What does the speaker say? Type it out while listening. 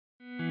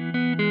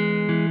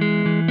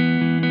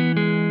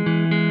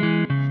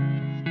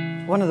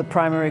One of the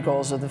primary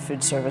goals of the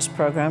food service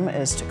program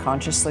is to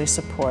consciously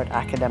support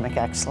academic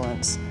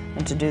excellence.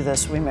 And to do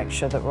this, we make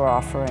sure that we're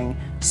offering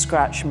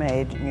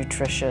scratch-made,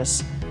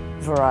 nutritious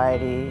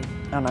variety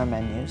on our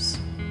menus.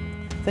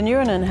 The new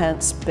and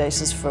enhanced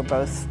spaces for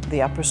both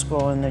the upper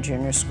school and the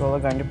junior school are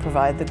going to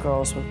provide the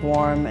girls with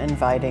warm,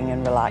 inviting,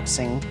 and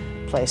relaxing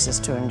places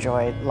to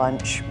enjoy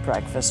lunch,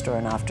 breakfast, or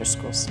an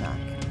after-school snack.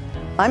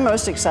 I'm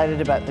most excited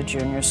about the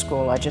junior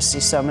school. I just see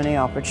so many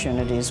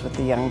opportunities with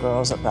the young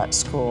girls at that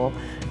school,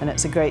 and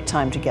it's a great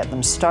time to get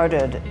them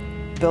started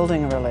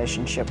building a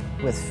relationship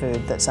with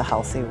food that's a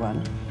healthy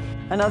one.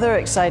 Another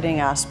exciting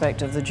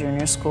aspect of the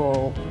junior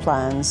school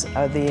plans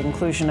are the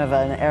inclusion of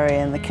an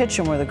area in the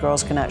kitchen where the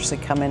girls can actually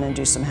come in and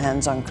do some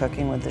hands-on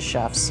cooking with the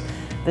chefs.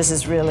 This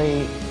is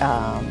really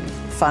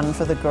fun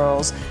for the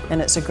girls,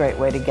 and it's a great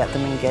way to get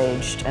them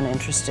engaged and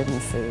interested in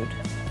food.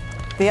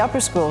 The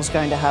upper school is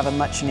going to have a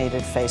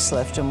much-needed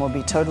facelift, and we'll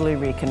be totally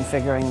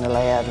reconfiguring the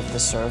layout of the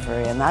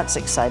servery, and that's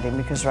exciting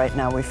because right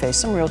now we face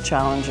some real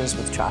challenges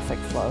with traffic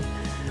flow.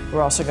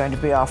 We're also going to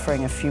be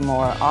offering a few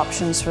more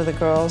options for the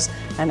girls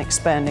and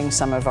expanding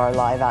some of our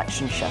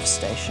live-action chef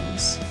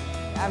stations.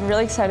 I'm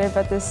really excited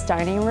about this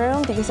dining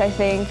room because I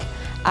think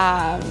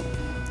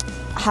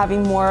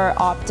having more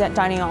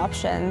dining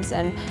options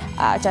and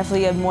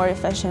definitely a more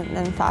efficient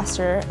and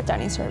faster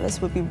dining service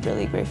would be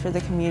really great for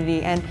the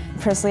community. And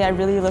personally, I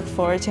really look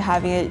forward to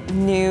having a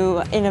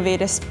new,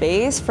 innovative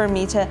space for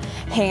me to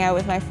hang out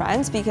with my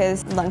friends,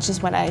 because lunch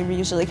is when I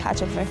usually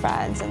catch up with my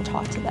friends and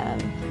talk to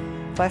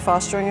them. By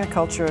fostering a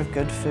culture of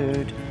good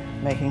food,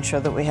 making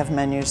sure that we have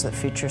menus that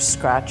feature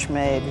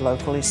scratch-made,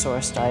 locally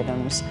sourced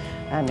items,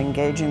 and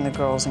engaging the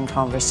girls in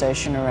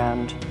conversation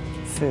around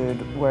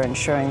food, we're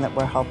ensuring that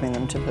we're helping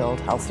them to build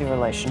healthy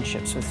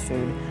relationships with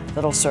food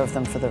that'll serve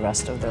them for the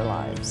rest of their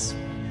lives.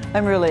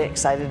 I'm really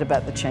excited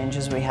about the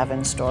changes we have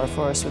in store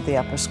for us with the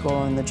upper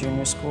school and the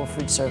junior school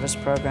food service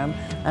program,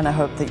 and I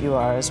hope that you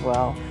are as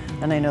well.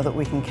 And I know that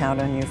we can count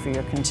on you for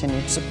your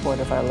continued support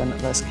of our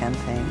Limitless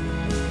campaign.